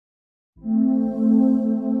Hello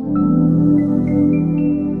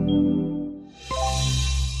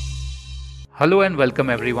and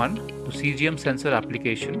welcome everyone to CGM Sensor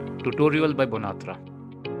Application tutorial by Bonatra.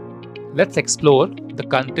 Let's explore the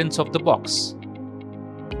contents of the box.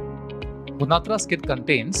 Bonatra's kit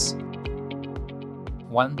contains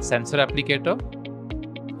one sensor applicator,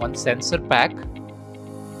 one sensor pack,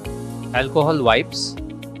 alcohol wipes,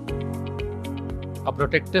 a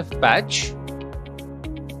protective patch,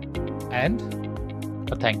 and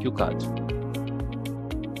a thank you card.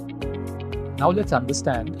 Now let's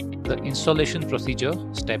understand the installation procedure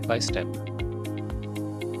step by step.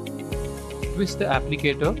 Twist the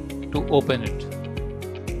applicator to open it.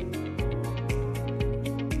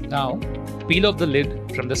 Now peel off the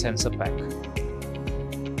lid from the sensor pack.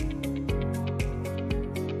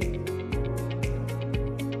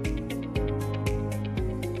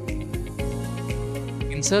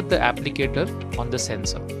 Insert the applicator on the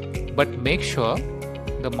sensor, but make sure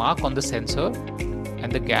the mark on the sensor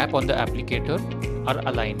and the gap on the applicator are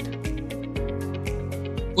aligned.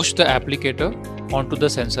 Push the applicator onto the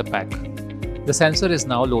sensor pack. The sensor is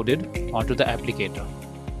now loaded onto the applicator.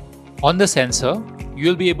 On the sensor, you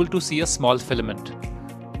will be able to see a small filament.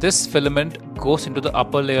 This filament goes into the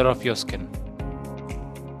upper layer of your skin.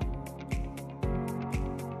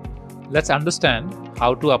 Let's understand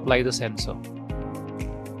how to apply the sensor.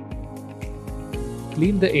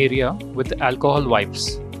 Clean the area with alcohol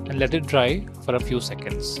wipes and let it dry for a few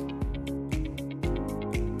seconds.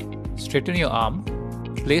 Straighten your arm,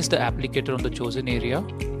 place the applicator on the chosen area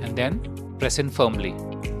and then press in firmly.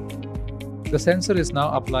 The sensor is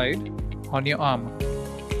now applied on your arm.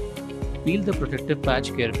 Peel the protective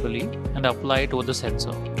patch carefully and apply it over the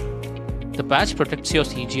sensor. The patch protects your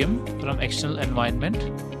CGM from external environment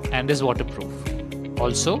and is waterproof.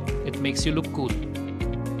 Also, it makes you look cool.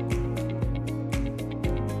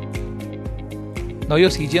 Now your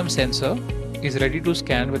CGM sensor is ready to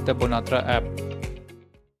scan with the Bonatra app.